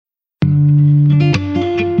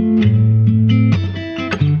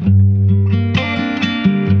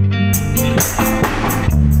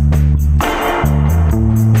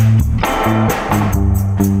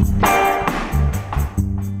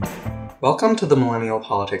Welcome to the Millennial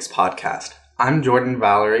Politics Podcast. I'm Jordan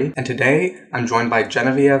Valerie, and today I'm joined by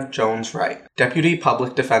Genevieve Jones-Wright, Deputy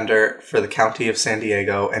Public Defender for the County of San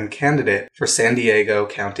Diego and candidate for San Diego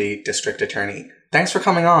County District Attorney. Thanks for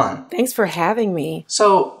coming on. Thanks for having me.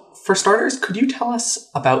 So, for starters, could you tell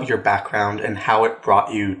us about your background and how it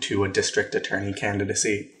brought you to a district attorney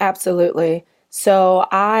candidacy? Absolutely. So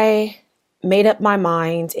I made up my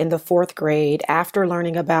mind in the 4th grade after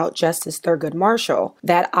learning about Justice Thurgood Marshall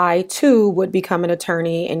that I too would become an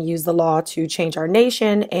attorney and use the law to change our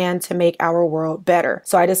nation and to make our world better.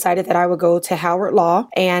 So I decided that I would go to Howard Law,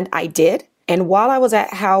 and I did. And while I was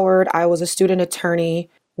at Howard, I was a student attorney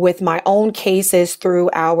with my own cases through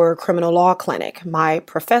our criminal law clinic. My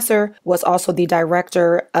professor was also the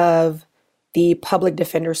director of the public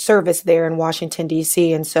defender service there in Washington,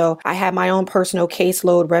 D.C. And so I had my own personal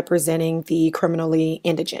caseload representing the criminally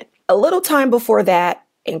indigent. A little time before that,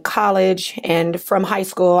 in college and from high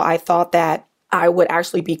school, I thought that I would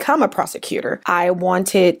actually become a prosecutor. I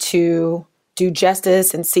wanted to do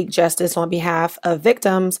justice and seek justice on behalf of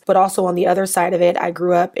victims. But also on the other side of it, I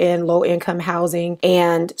grew up in low-income housing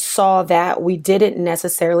and saw that we didn't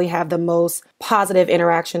necessarily have the most positive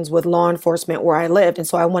interactions with law enforcement where I lived. And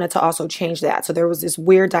so I wanted to also change that. So there was this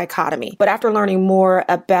weird dichotomy. But after learning more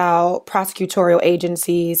about prosecutorial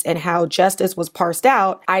agencies and how justice was parsed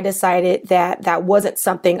out, I decided that that wasn't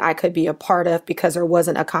something I could be a part of because there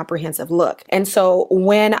wasn't a comprehensive look. And so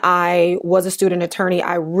when I was a student attorney,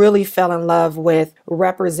 I really fell in love with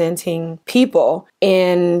representing people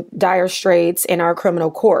in dire straits in our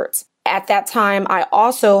criminal courts. At that time, I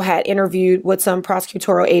also had interviewed with some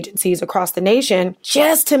prosecutorial agencies across the nation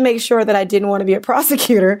just to make sure that I didn't want to be a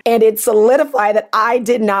prosecutor. And it solidified that I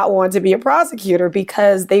did not want to be a prosecutor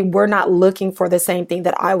because they were not looking for the same thing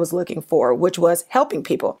that I was looking for, which was helping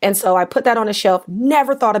people. And so I put that on a shelf,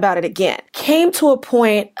 never thought about it again. Came to a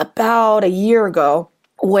point about a year ago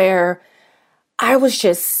where I was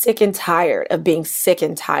just sick and tired of being sick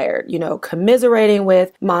and tired, commiserating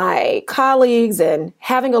with my colleagues and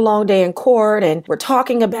having a long day in court. And we're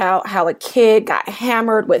talking about how a kid got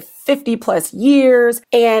hammered with 50 plus years.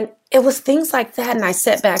 And it was things like that. And I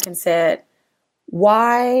sat back and said,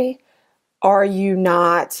 why are you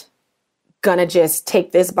not gonna just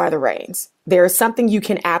take this by the reins? There is something you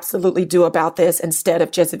can absolutely do about this instead of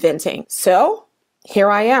just venting. So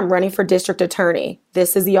here I am running for district attorney.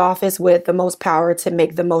 This is the office with the most power to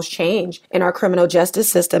make the most change in our criminal justice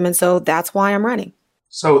system. And so that's why I'm running.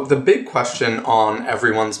 So the big question on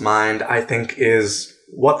everyone's mind, I think, is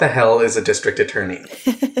what the hell is a district attorney?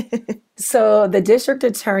 So the district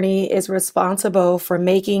attorney is responsible for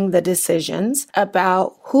making the decisions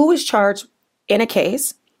about who is charged in a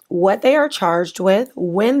case, what they are charged with,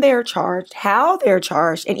 when they're charged, how they're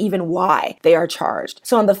charged, and even why they are charged.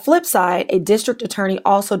 So on the flip side, a district attorney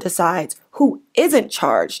also decides who isn't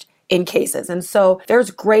charged in cases. And so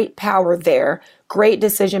there's great power there, great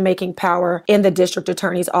decision-making power in the district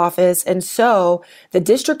attorney's office. And so the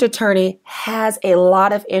district attorney has a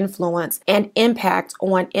lot of influence and impact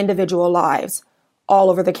on individual lives all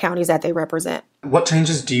over the counties that they represent. What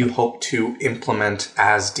changes do you hope to implement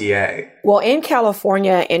as DA? Well, in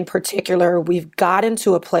California in particular, we've gotten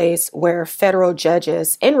to a place where federal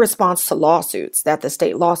judges, in response to lawsuits that the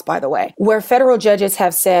state lost, by the way, where federal judges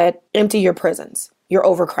have said, empty your prisons, you're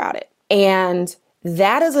overcrowded. And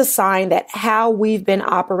that is a sign that how we've been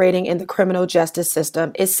operating in the criminal justice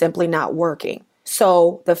system is simply not working.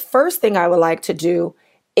 So the first thing I would like to do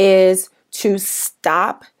is to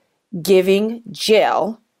stop giving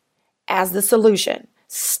jail as the solution.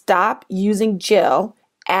 Stop using jail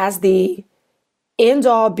as the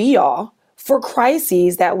end-all be-all for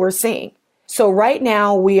crises that we're seeing. So right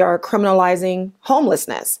now we are criminalizing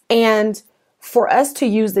homelessness. And for us to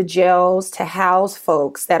use the jails to house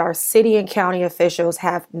folks that our city and county officials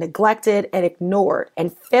have neglected and ignored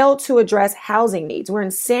and failed to address housing needs. We're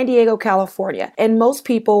in San Diego, California, and most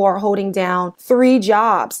people are holding down 3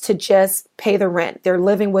 jobs to just pay the rent. They're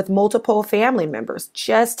living with multiple family members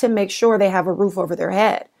just to make sure they have a roof over their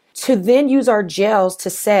head. To then use our jails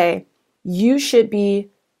to say, you should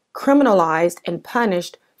be criminalized and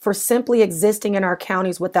punished for simply existing in our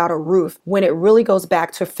counties without a roof when it really goes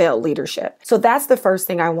back to failed leadership. So that's the first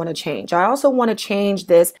thing I want to change. I also want to change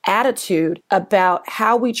this attitude about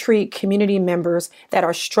how we treat community members that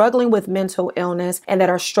are struggling with mental illness and that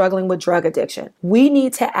are struggling with drug addiction. We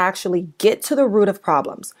need to actually get to the root of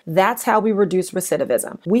problems. That's how we reduce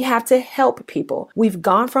recidivism. We have to help people. We've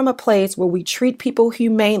gone from a place where we treat people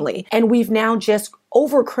humanely, and we've now just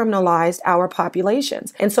over-criminalized our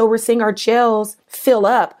populations. And so we're seeing our jails fill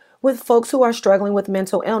up with folks who are struggling with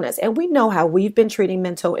mental illness. And we know how we've been treating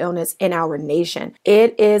mental illness in our nation.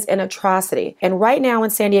 It is an atrocity. And right now in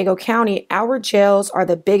San Diego County, our jails are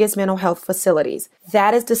the biggest mental health facilities.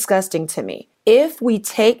 That is disgusting to me. If we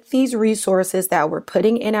take these resources that we're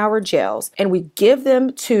putting in our jails and we give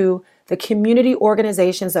them to the community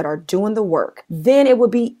organizations that are doing the work, then it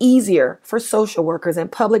would be easier for social workers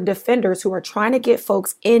and public defenders who are trying to get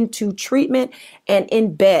folks into treatment and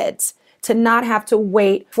in beds to not have to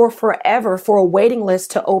wait for forever for a waiting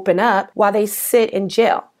list to open up while they sit in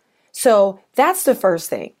jail. So that's the first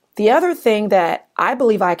thing. The other thing that I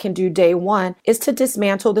believe I can do day one is to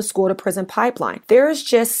dismantle the school to prison pipeline. There is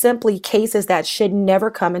just simply cases that should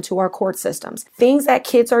never come into our court systems. Things that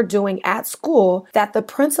kids are doing at school that the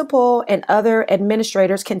principal and other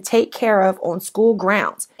administrators can take care of on school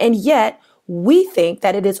grounds. And yet we think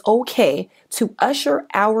that it is okay to usher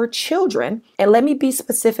our children, and let me be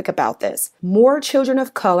specific about this, more children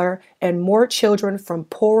of color and more children from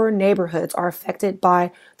poorer neighborhoods are affected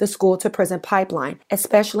by the school to prison pipeline,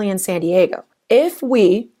 especially in San Diego. If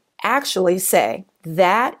we actually say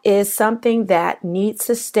that is something that needs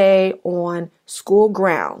to stay on school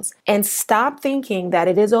grounds and stop thinking that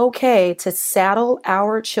it is okay to saddle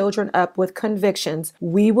our children up with convictions,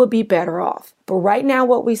 we will be better off. But right now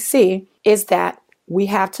what we see is that we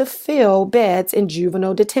have to fill beds in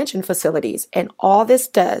juvenile detention facilities. And all this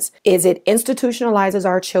does is it institutionalizes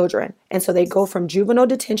our children. And so they go from juvenile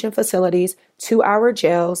detention facilities to our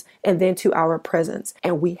jails and then to our prisons.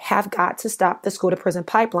 And we have got to stop the school to prison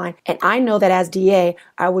pipeline. And I know that as DA,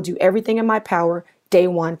 I will do everything in my power day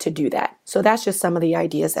one to do that. So that's just some of the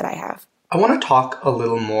ideas that I have. I want to talk a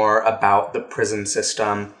little more about the prison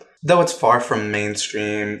system. Though it's far from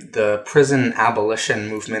mainstream, the prison abolition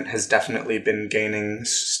movement has definitely been gaining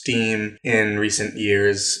steam in recent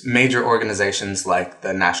years. Major organizations like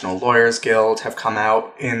the National Lawyers Guild have come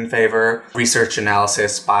out in favor. Research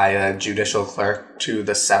analysis by a judicial clerk to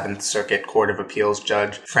the Seventh Circuit Court of Appeals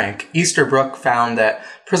Judge Frank Easterbrook found that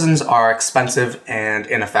prisons are expensive and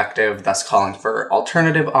ineffective, thus calling for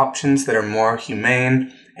alternative options that are more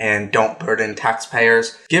humane and don't burden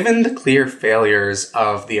taxpayers. Given the clear failures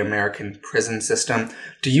of the American prison system,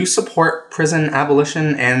 do you support prison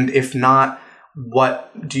abolition? And if not,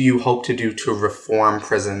 what do you hope to do to reform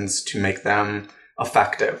prisons to make them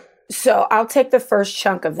effective? So I'll take the first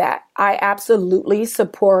chunk of that. I absolutely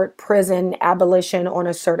support prison abolition on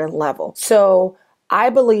a certain level. So I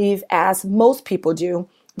believe, as most people do,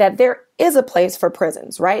 that there is a place for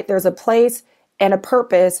prisons, right? There's a place and a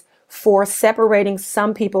purpose for separating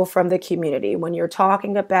some people from the community. When you're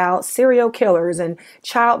talking about serial killers and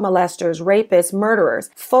child molesters, rapists, murderers,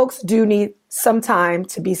 folks do need some time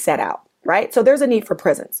to be set out, right? So there's a need for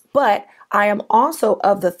prisons. But I am also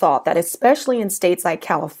of the thought that especially in states like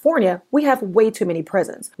California, we have way too many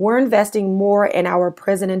prisons. We're investing more in our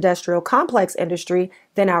prison industrial complex industry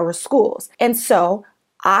than our schools. And so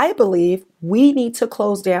I believe we need to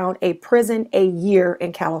close down a prison a year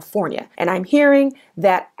in California. And I'm hearing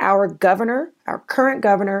that our governor, our current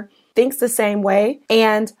governor, thinks the same way.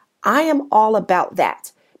 And I am all about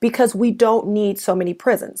that because we don't need so many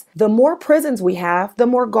prisons. The more prisons we have, the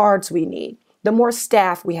more guards we need, the more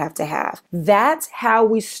staff we have to have. That's how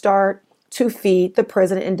we start to feed the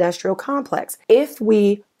prison industrial complex. If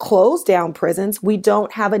we close down prisons, we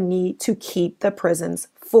don't have a need to keep the prisons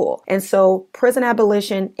full. And so prison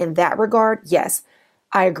abolition in that regard, yes,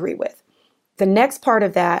 I agree with. The next part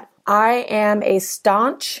of that, I am a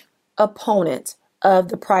staunch opponent of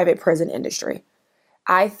the private prison industry.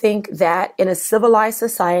 I think that in a civilized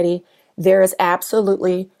society, there is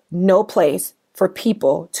absolutely no place for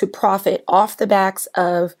people to profit off the backs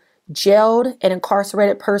of jailed and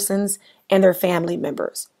incarcerated persons and their family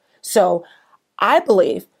members. So I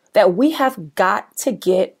believe that we have got to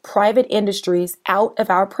get private industries out of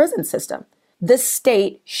our prison system. The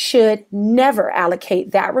state should never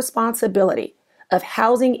allocate that responsibility of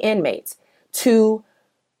housing inmates to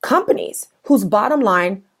companies whose bottom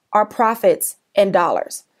line are profits and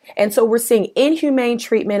dollars. And so we're seeing inhumane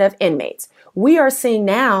treatment of inmates. We are seeing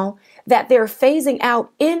now that they're phasing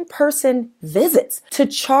out in-person visits to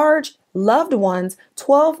charge loved ones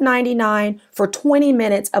 $12.99 for 20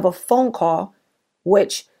 minutes of a phone call,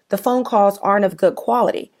 which the phone calls aren't of good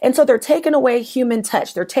quality. And so they're taking away human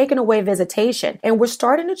touch. They're taking away visitation. And we're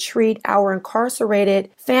starting to treat our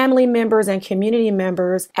incarcerated family members and community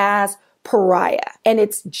members as pariah. And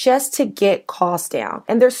it's just to get costs down.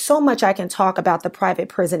 And there's so much I can talk about the private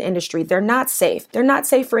prison industry. They're not safe. They're not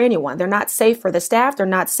safe for anyone. They're not safe for the staff. They're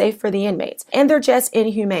not safe for the inmates. And they're just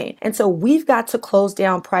inhumane. And so we've got to close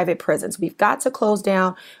down private prisons. We've got to close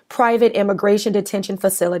down private immigration detention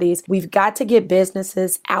facilities. We've got to get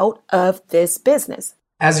businesses out of this business.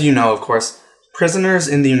 As you know, of course, prisoners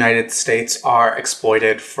in the United States are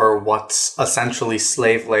exploited for what's essentially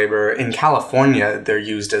slave labor. In California, they're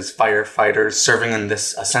used as firefighters, serving in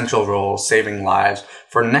this essential role, saving lives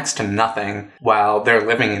for next to nothing, while they're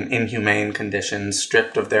living in inhumane conditions,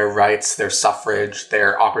 stripped of their rights, their suffrage,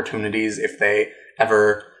 their opportunities if they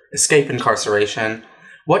ever escape incarceration.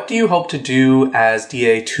 What do you hope to do as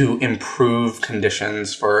DA to improve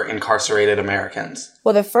conditions for incarcerated Americans?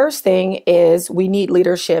 Well, the first thing is we need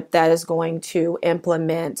leadership that is going to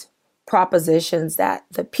implement propositions that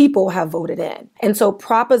the people have voted in. And so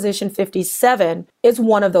Proposition 57 is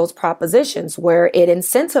one of those propositions where it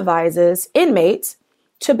incentivizes inmates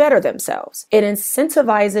to better themselves. It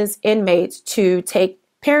incentivizes inmates to take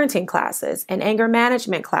parenting classes and anger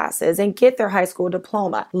management classes and get their high school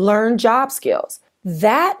diploma, learn job skills.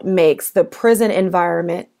 That makes the prison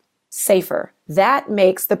environment safer. That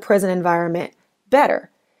makes the prison environment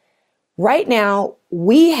better. Right now,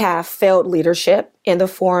 we have failed leadership in the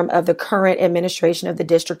form of the current administration of the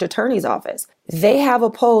district attorney's office. They have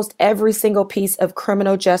opposed every single piece of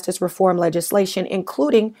criminal justice reform legislation,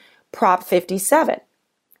 including Prop 57.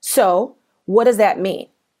 So what does that mean?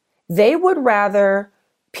 They would rather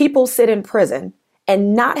people sit in prison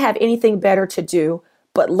and not have anything better to do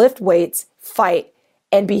but lift weights, fight,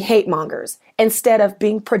 and be hate mongers instead of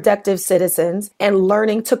being productive citizens and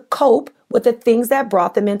learning to cope with the things that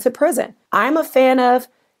brought them into prison. I'm a fan of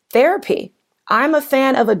therapy. I'm a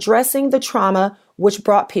fan of addressing the trauma which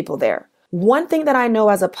brought people there. One thing that I know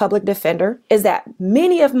as a public defender is that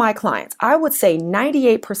many of my clients, I would say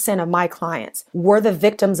 98% of my clients, were the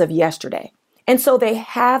victims of yesterday. And so they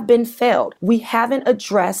have been failed. We haven't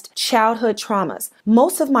addressed childhood traumas.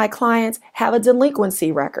 Most of my clients have a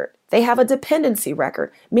delinquency record. They have a dependency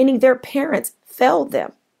record, meaning their parents failed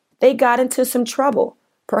them. They got into some trouble,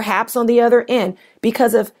 perhaps on the other end,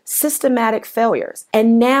 because of systematic failures.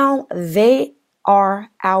 And now they are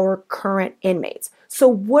our current inmates. So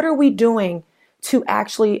what are we doing to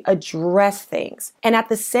actually address things? And at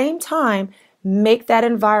the same time, make that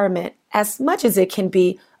environment, as much as it can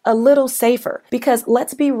be, a little safer. Because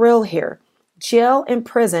let's be real here. Jail and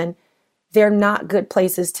prison, they're not good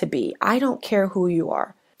places to be. I don't care who you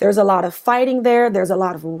are. There's a lot of fighting there. There's a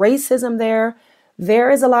lot of racism there. There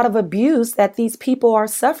is a lot of abuse that these people are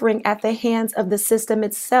suffering at the hands of the system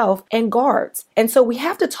itself and guards. And so we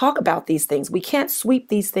have to talk about these things. We can't sweep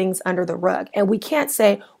these things under the rug. And we can't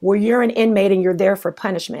say, well, you're an inmate and you're there for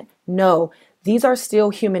punishment. No, these are still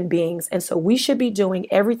human beings. And so we should be doing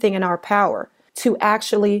everything in our power to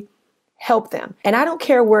actually help them. And I don't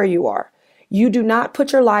care where you are. You do not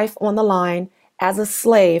put your life on the line as a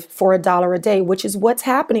slave for $1 a day, which is what's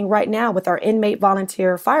happening right now with our inmate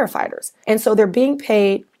volunteer firefighters. And so they're being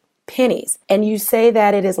paid pennies. And you say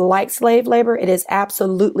that it is like slave labor. It is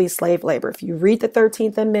absolutely slave labor. If you read the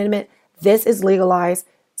 13th Amendment, this is legalized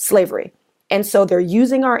slavery. And so they're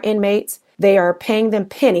using our inmates. They are paying them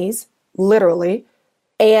pennies, literally,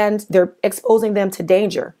 and they're exposing them to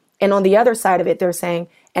danger. And on the other side of it, they're saying,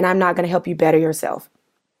 and I'm not going to help you better yourself.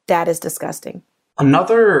 That is disgusting.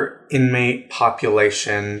 Another inmate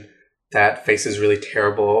population that faces really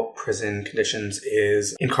terrible prison conditions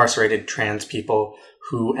is incarcerated trans people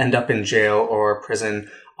who end up in jail or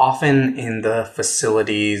prison, often in the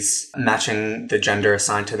facilities matching the gender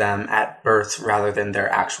assigned to them at birth rather than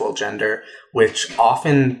their actual gender, which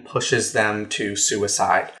often pushes them to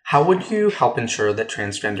suicide. How would you help ensure that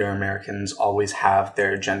transgender Americans always have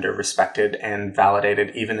their gender respected and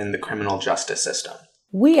validated, even in the criminal justice system?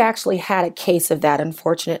 We actually had a case of that,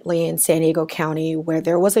 unfortunately, in San Diego County, where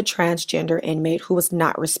there was a transgender inmate who was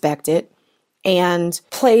not respected and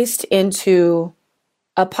placed into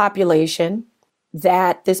a population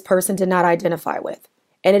that this person did not identify with.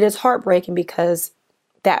 And it is heartbreaking because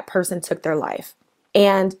that person took their life.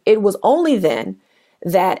 And it was only then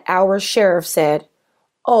that our sheriff said,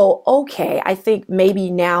 oh, okay, I think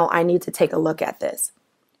maybe now I need to take a look at this.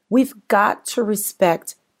 We've got to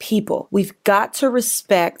respect people. We've got to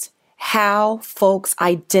respect how folks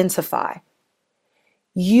identify.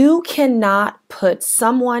 You cannot put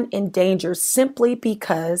someone in danger simply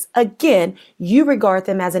because, again, you regard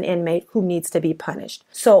them as an inmate who needs to be punished.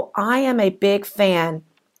 So I am a big fan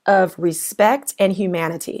of respect and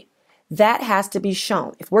humanity. That has to be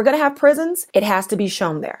shown. If we're going to have prisons, it has to be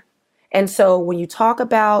shown there. And so when you talk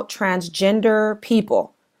about transgender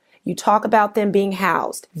people, You talk about them being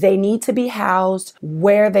housed. They need to be housed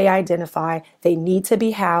where they identify. They need to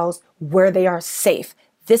be housed where they are safe.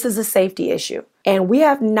 This is a safety issue. And we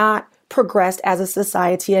have not progressed as a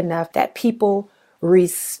society enough that people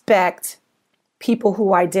respect people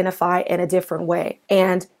who identify in a different way.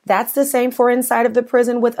 And that's the same for inside of the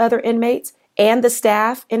prison with other inmates and the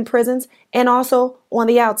staff in prisons and also on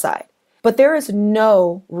the outside. But there is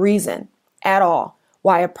no reason at all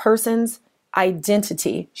why a person's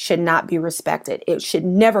identity should not be respected. It should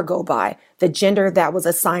never go by the gender that was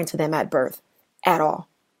assigned to them at birth at all.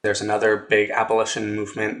 There's another big abolition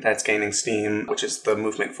movement that's gaining steam, which is the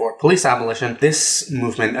movement for police abolition. This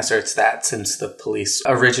movement asserts that since the police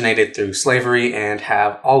originated through slavery and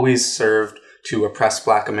have always served to oppress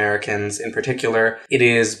Black Americans in particular, it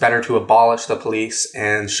is better to abolish the police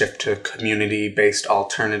and shift to community-based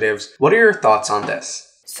alternatives. What are your thoughts on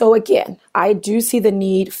this? So again, I do see the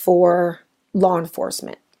need for law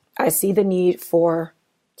enforcement. I see the need for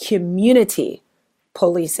community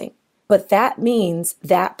policing. But that means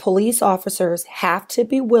that police officers have to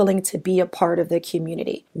be willing to be a part of the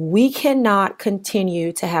community. We cannot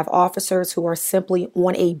continue to have officers who are simply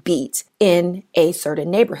on a beat in a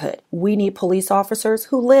certain neighborhood. We need police officers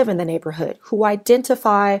who live in the neighborhood, who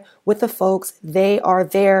identify with the folks they are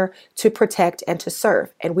there to protect and to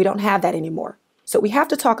serve. And we don't have that anymore. So we have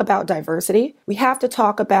to talk about diversity. We have to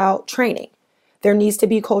talk about training. There needs to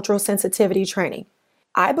be cultural sensitivity training.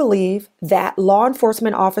 I believe that law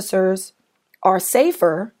enforcement officers are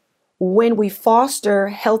safer when we foster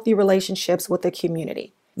healthy relationships with the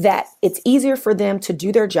community, that it's easier for them to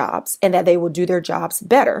do their jobs and that they will do their jobs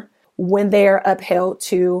better when they're upheld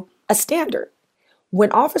to a standard.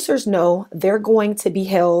 When officers know they're going to be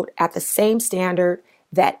held at the same standard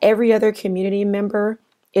that every other community member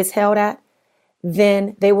is held at,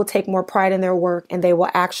 then they will take more pride in their work and they will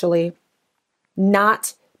actually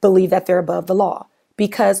not believe that they're above the law.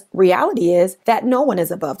 Because reality is that no one is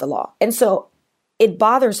above the law. And so it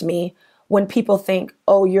bothers me when people think,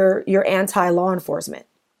 oh, you're anti-law enforcement.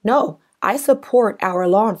 No, I support our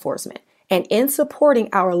law enforcement. And in supporting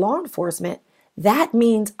our law enforcement, that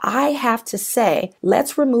means I have to say,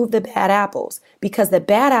 let's remove the bad apples, because the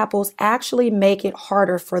bad apples actually make it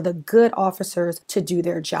harder for the good officers to do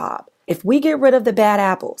their job. If we get rid of the bad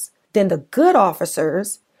apples, then the good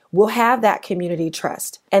officers will have that community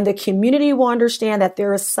trust. And the community will understand that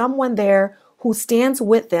there is someone there who stands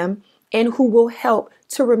with them and who will help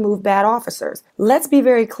to remove bad officers. Let's be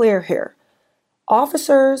very clear here.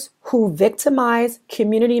 Officers who victimize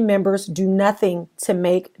community members do nothing to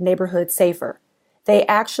make neighborhoods safer. They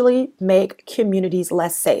actually make communities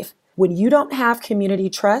less safe. When you don't have community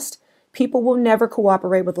trust, people will never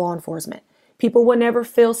cooperate with law enforcement. People will never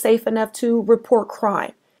feel safe enough to report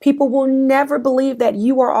crime. People will never believe that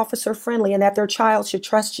you are officer friendly and that their child should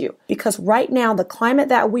trust you. Because right now, the climate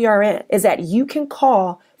that we are in is that you can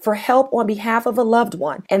call for help on behalf of a loved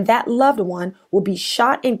one, and that loved one will be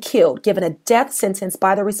shot and killed, given a death sentence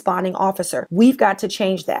by the responding officer. We've got to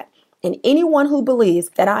change that. And anyone who believes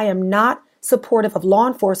that I am not supportive of law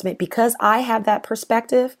enforcement because I have that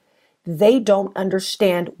perspective, they don't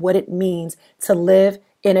understand what it means to live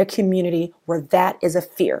in a community where that is a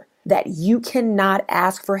fear. That you cannot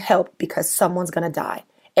ask for help because someone's going to die.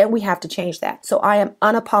 And we have to change that. So I am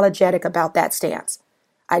unapologetic about that stance.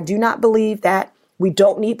 I do not believe that we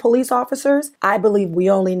don't need police officers. I believe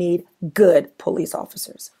we only need good police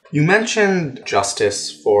officers. You mentioned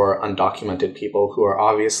justice for undocumented people who are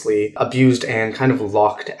obviously abused and kind of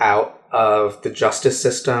locked out of the justice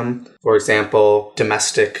system. For example,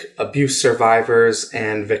 domestic abuse survivors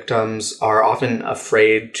and victims are often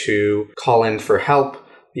afraid to call in for help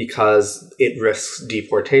because it risks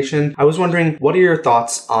deportation. I was wondering, what are your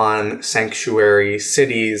thoughts on sanctuary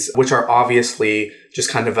cities, which are obviously just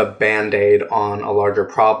kind of a band-aid on a larger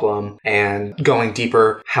problem? And going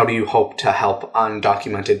deeper, how do you hope to help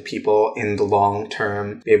undocumented people in the long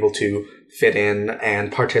term be able to fit in and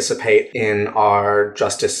participate in our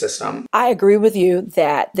justice system? I agree with you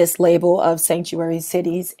that this label of sanctuary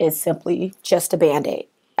cities is simply just a band-aid.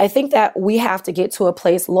 I think that we have to get to a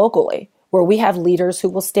place locally where we have leaders who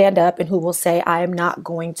will stand up and who will say, I am not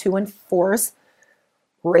going to enforce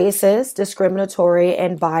racist, discriminatory,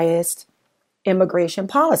 and biased immigration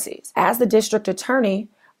policies. As the district attorney,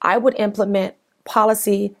 I would implement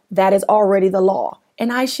policy that is already the law,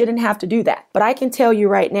 and I shouldn't have to do that. But I can tell you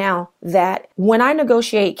right now that when I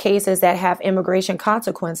negotiate cases that have immigration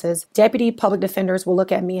consequences, deputy public defenders will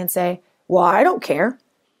look at me and say, well, I don't care.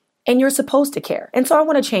 And you're supposed to care. And so I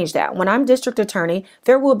want to change that. When I'm district attorney,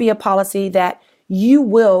 there will be a policy that you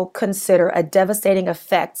will consider a devastating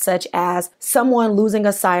effect such as someone losing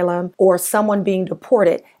asylum or someone being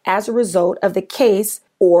deported as a result of the case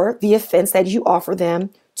or the offense that you offer them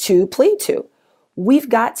to plead to. We've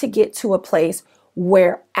got to get to a place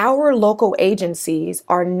where our local agencies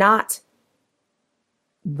are not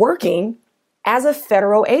working as a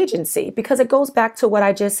federal agency, because it goes back to what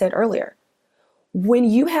I just said earlier. When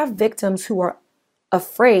you have victims who are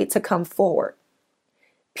afraid to come forward,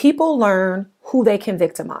 people learn who they can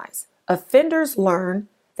victimize. Offenders learn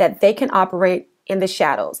that they can operate in the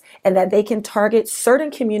shadows and that they can target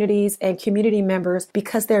certain communities and community members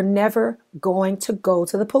because they're never going to go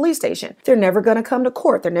to the police station. They're never going to come to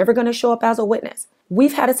court. They're never going to show up as a witness.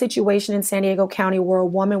 We've had a situation in San Diego County where a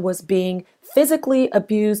woman was being physically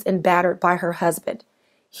abused and battered by her husband.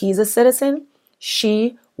 He's a citizen.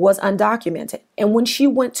 She was undocumented. And when she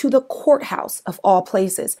went to the courthouse of all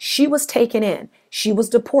places, she was taken in. She was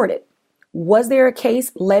deported. Was there a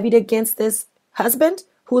case levied against this husband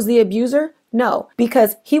who was the abuser? No,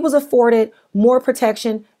 because he was afforded more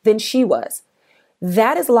protection than she was.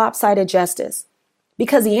 That is lopsided justice.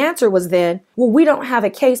 Because the answer was then, well, we don't have a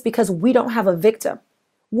case because we don't have a victim.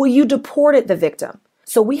 Well, you deported the victim.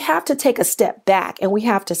 So we have to take a step back and we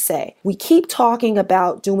have to say, we keep talking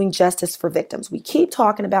about doing justice for victims. We keep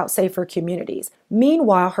talking about safer communities.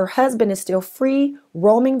 Meanwhile, her husband is still free,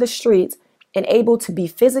 roaming the streets and able to be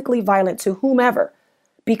physically violent to whomever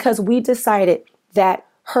because we decided that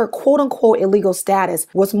her quote unquote illegal status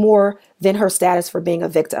was more than her status for being a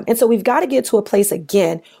victim. And so we've got to get to a place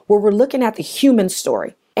again where we're looking at the human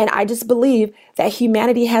story. And I just believe that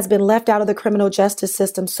humanity has been left out of the criminal justice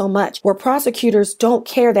system so much, where prosecutors don't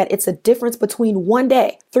care that it's a difference between one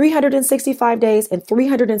day, 365 days and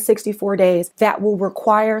 364 days that will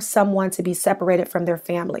require someone to be separated from their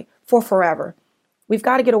family for forever. We've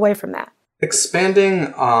got to get away from that.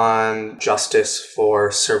 Expanding on justice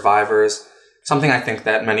for survivors, something I think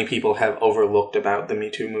that many people have overlooked about the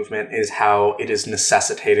Me Too movement is how it is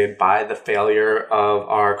necessitated by the failure of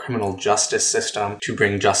our criminal justice system to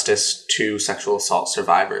bring justice to sexual assault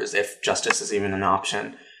survivors, if justice is even an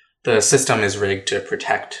option. The system is rigged to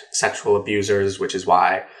protect sexual abusers, which is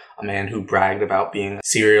why a man who bragged about being a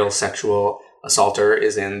serial sexual assaulter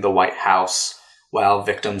is in the White House, while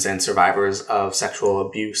victims and survivors of sexual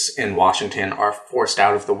abuse in Washington are forced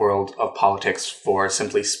out of the world of politics for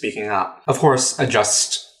simply speaking up. Of course, a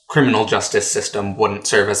just criminal justice system wouldn't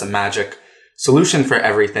serve as a magic solution for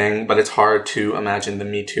everything, but it's hard to imagine the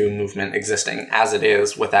Me Too movement existing as it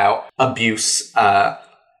is without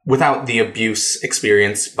the abuse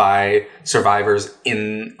experienced by survivors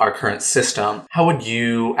in our current system. How would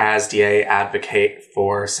you, as DA, advocate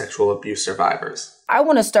for sexual abuse survivors? I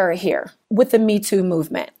want to start here with the Me Too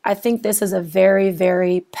movement. I think this is a very,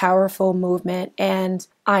 very powerful movement, and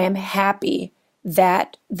I am happy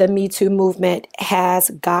that the Me Too movement has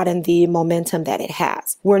gotten the momentum that it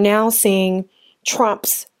has. We're now seeing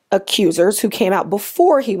Trump's accusers who came out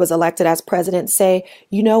before he was elected as president say,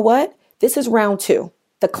 you know what? This is round two.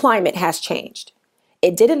 The climate has changed.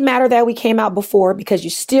 It didn't matter that we came out before because you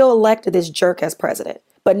still elected this jerk as president.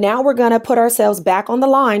 But now we're going to put ourselves back on the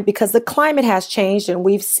line because the climate has changed and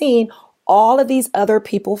we've seen all of these other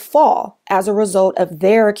people fall as a result of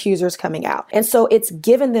their accusers coming out. And so it's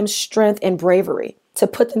given them strength and bravery to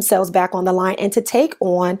put themselves back on the line and to take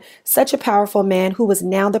on such a powerful man who is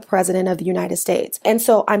now the president of the United States. And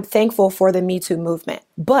so I'm thankful for the Me Too movement.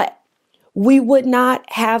 But we would not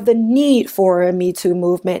have the need for a Me Too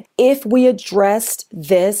movement if we addressed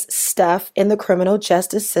this stuff in the criminal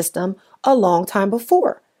justice system a long time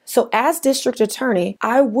before. So as district attorney,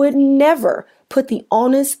 I would never put the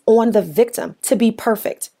onus on the victim to be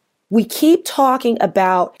perfect. We keep talking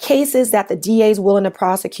about cases that the DA is willing to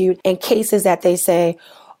prosecute and cases that they say,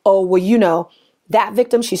 oh, well, you know, that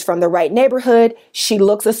victim, she's from the right neighborhood. She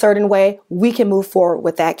looks a certain way. We can move forward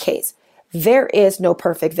with that case. There is no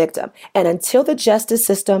perfect victim. And until the justice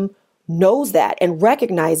system knows that and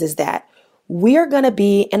recognizes that, we are going to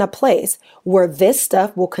be in a place where this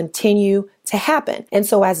stuff will continue to happen. And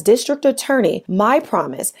so as district attorney, my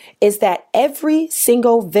promise is that every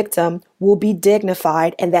single victim will be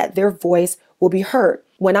dignified and that their voice will be heard.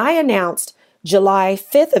 When I announced July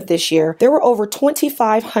 5th of this year, there were over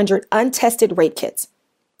 2,500 untested rape kits.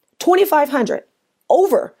 2,500.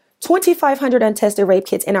 Over 2,500 untested rape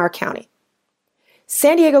kits in our county.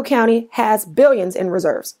 San Diego County has billions in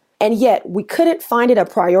reserves. And yet we couldn't find it a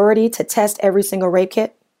priority to test every single rape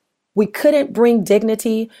kit. We couldn't bring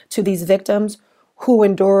dignity to these victims who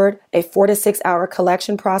endured a 4 to 6 hour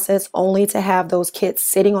collection process only to have those kits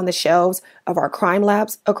sitting on the shelves of our crime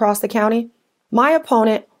labs across the county. My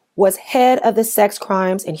opponent was head of the Sex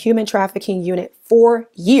Crimes and Human Trafficking Unit for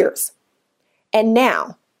years. And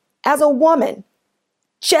now, as a woman,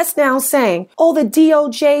 just now saying, oh, the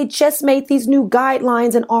DOJ just made these new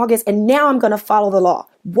guidelines in August, and now I'm going to follow the law.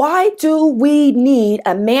 Why do we need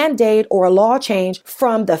a mandate or a law change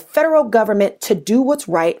from the federal government to do what's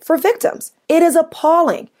right for victims? It is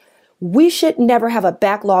appalling. We should never have a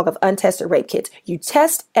backlog of untested rape kits. You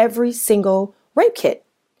test every single rape kit.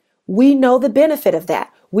 We know the benefit of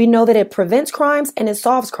that. We know that it prevents crimes and it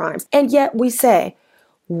solves crimes. And yet we say,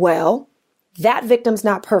 well, that victim's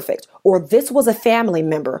not perfect, or this was a family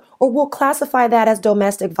member, or we'll classify that as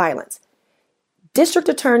domestic violence. District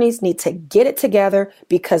attorneys need to get it together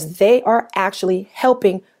because they are actually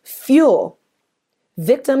helping fuel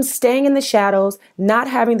victims staying in the shadows, not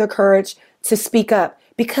having the courage to speak up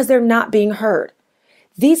because they're not being heard.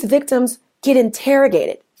 These victims get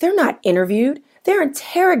interrogated. They're not interviewed. They're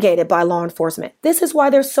interrogated by law enforcement. This is why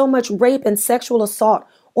there's so much rape and sexual assault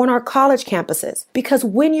on our college campuses, because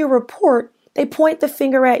when you report, they point the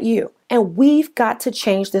finger at you, and we've got to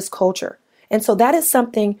change this culture. And so that is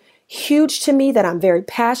something huge to me that I'm very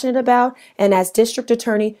passionate about. And as district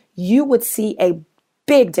attorney, you would see a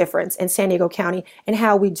big difference in San Diego County and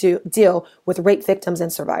how we deal with rape victims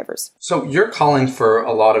and survivors. So you're calling for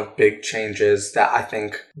a lot of big changes that I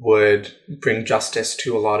think would bring justice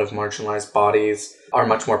to a lot of marginalized bodies, are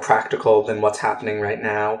much more practical than what's happening right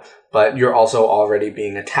now. But you're also already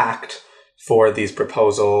being attacked for these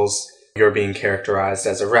proposals. You're being characterized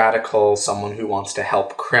as a radical, someone who wants to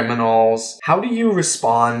help criminals. How do you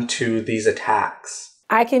respond to these attacks?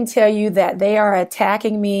 I can tell you that they are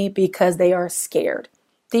attacking me because they are scared.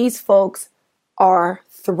 These folks are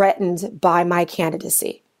threatened by my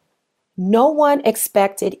candidacy. No one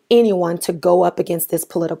expected anyone to go up against this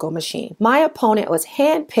political machine. My opponent was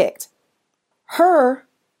handpicked. Her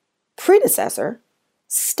predecessor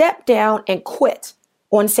stepped down and quit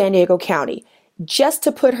on San Diego County just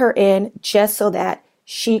to put her in, just so that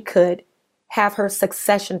she could have her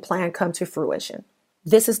succession plan come to fruition.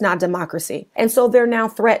 This is not democracy. And so they're now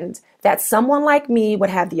threatened that someone like me would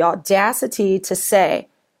have the audacity to say,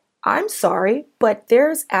 I'm sorry, but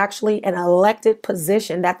there's actually an elected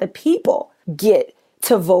position that the people get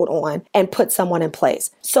to vote on and put someone in place.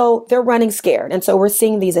 So they're running scared. And so we're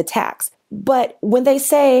seeing these attacks. But when they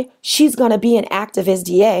say she's going to be an activist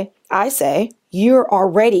DA, I say, you're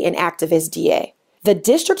already an activist DA. The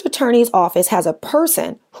district attorney's office has a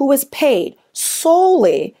person who is paid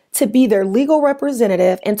solely to be their legal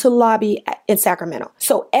representative and to lobby in Sacramento.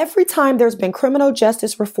 So every time there's been criminal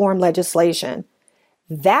justice reform legislation,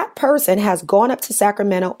 that person has gone up to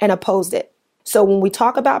Sacramento and opposed it. So when we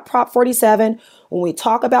talk about Prop 47, when we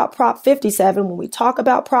talk about Prop 57, when we talk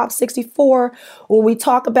about Prop 64, when we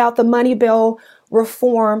talk about the money bill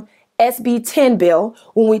reform, SB 10 bill,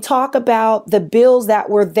 when we talk about the bills that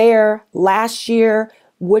were there last year,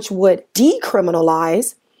 which would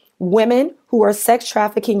decriminalize women who are sex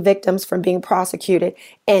trafficking victims from being prosecuted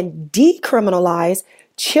and decriminalize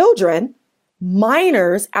children,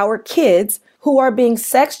 minors, our kids who are being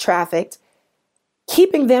sex trafficked,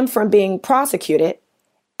 keeping them from being prosecuted.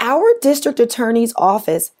 Our district attorney's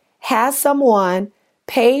office has someone,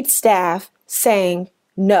 paid staff, saying,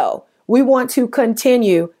 no, we want to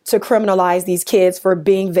continue to criminalize these kids for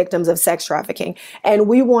being victims of sex trafficking. And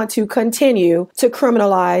we want to continue to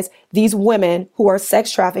criminalize these women who are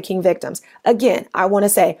sex trafficking victims. Again, I want to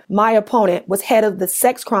say my opponent was head of the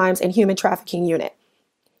Sex Crimes and Human Trafficking Unit.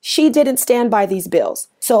 She didn't stand by these bills.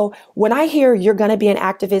 So when I hear you're going to be an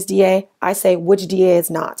activist DA, I say, which DA is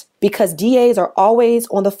not? Because DAs are always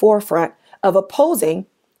on the forefront of opposing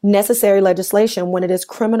necessary legislation when it is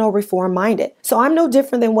criminal reform minded. So I'm no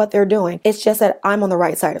different than what they're doing. It's just that I'm on the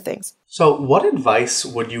right side of things. So what advice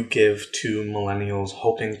would you give to millennials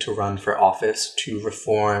hoping to run for office to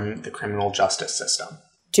reform the criminal justice system?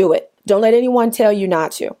 Do it. Don't let anyone tell you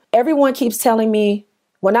not to. Everyone keeps telling me,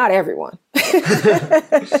 well, not everyone.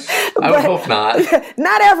 I would hope not.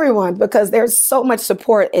 Not everyone, because there's so much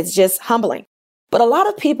support. It's just humbling. But a lot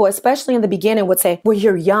of people, especially in the beginning, would say, well,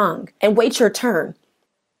 you're young and wait your turn.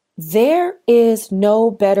 There is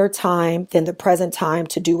no better time than the present time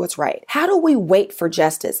to do what's right. How do we wait for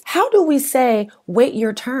justice? How do we say, wait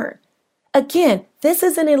your turn? Again, this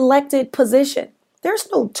is an elected position. There's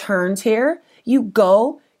no turns here. You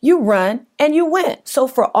go, you run, and you win. So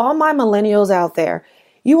for all my millennials out there,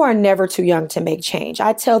 you are never too young to make change.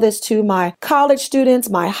 I tell this to my college students,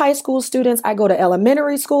 my high school students. I go to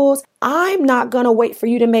elementary schools. I'm not going to wait for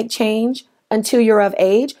you to make change until you're of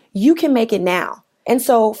age. You can make it now. And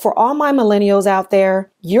so for all my millennials out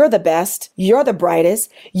there, you're the best. You're the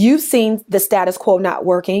brightest. You've seen the status quo not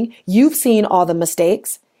working. You've seen all the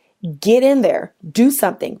mistakes. Get in there, do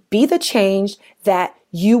something, be the change that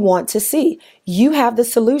you want to see. You have the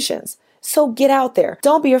solutions. So get out there.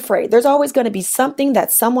 Don't be afraid. There's always going to be something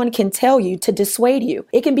that someone can tell you to dissuade you.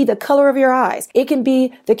 It can be the color of your eyes. It can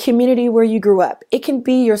be the community where you grew up. It can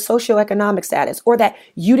be your socioeconomic status or that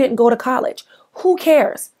you didn't go to college. Who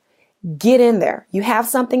cares? Get in there. You have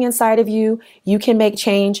something inside of you. You can make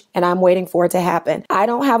change, and I'm waiting for it to happen. I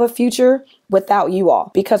don't have a future without you all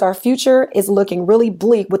because our future is looking really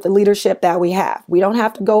bleak with the leadership that we have. We don't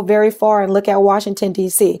have to go very far and look at Washington,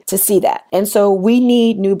 D.C. to see that. And so we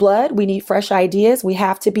need new blood. We need fresh ideas. We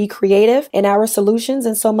have to be creative in our solutions.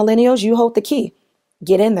 And so millennials, you hold the key.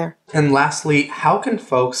 Get in there. And lastly, how can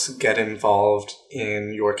folks get involved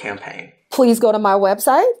in your campaign? Please go to my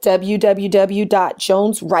website,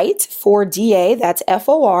 www.joneswright for DA, that's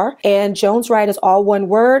FOR, and Jones Wright is all one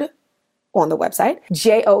word on the website,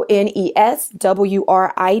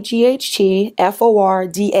 JONESWRIGHT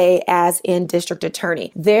FORDA as in district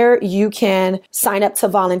attorney. There you can sign up to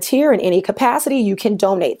volunteer in any capacity. You can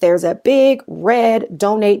donate. There's a big red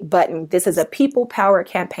donate button. This is a people power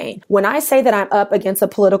campaign. When I say that I'm up against a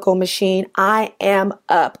political machine, I am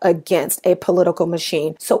up against a political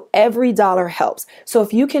machine. So every dollar helps. So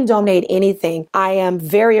if you can donate anything, I am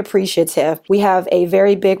very appreciative. We have a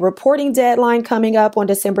very big reporting deadline coming up on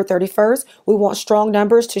December 31st. We want strong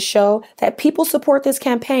numbers to show that people support this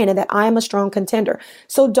campaign and that I am a strong contender.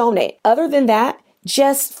 So donate. Other than that,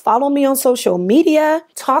 just follow me on social media,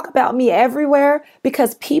 talk about me everywhere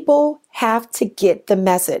because people have to get the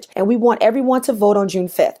message. And we want everyone to vote on June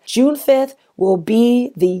 5th. June 5th will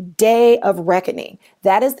be the day of reckoning.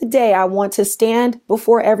 That is the day I want to stand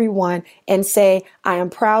before everyone and say, I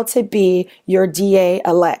am proud to be your DA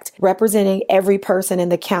elect, representing every person in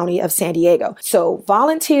the county of San Diego. So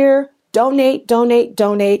volunteer, donate,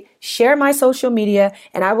 share my social media.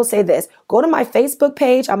 And I will say this, go to my Facebook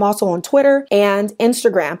page. I'm also on Twitter and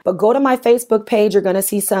Instagram, but go to my Facebook page. You're going to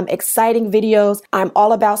see some exciting videos. I'm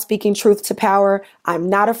all about speaking truth to power. I'm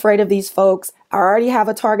not afraid of these folks. I already have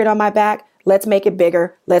a target on my back. Let's make it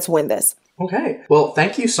bigger. Let's win this. Okay. Well,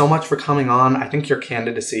 thank you so much for coming on. I think your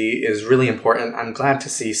candidacy is really important. I'm glad to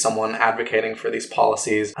see someone advocating for these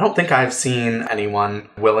policies. I don't think I've seen anyone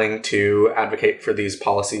willing to advocate for these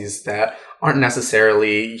policies that aren't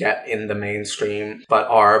necessarily yet in the mainstream, but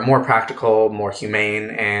are more practical, more humane,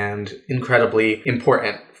 and incredibly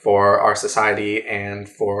important for our society and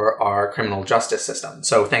for our criminal justice system.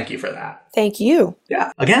 So thank you for that. Thank you.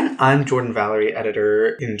 Yeah. Again, I'm Jordan Valerie,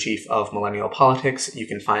 Editor-in-Chief of Millennial Politics. You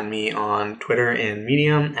can find me on Twitter and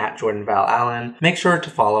Medium at JordanValAllen. Make sure to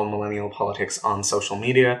follow Millennial Politics on social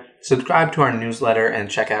media, subscribe to our newsletter, and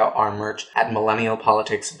check out our merch at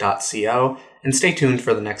millennialpolitics.co. And stay tuned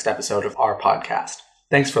for the next episode of our podcast.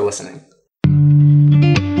 Thanks for listening.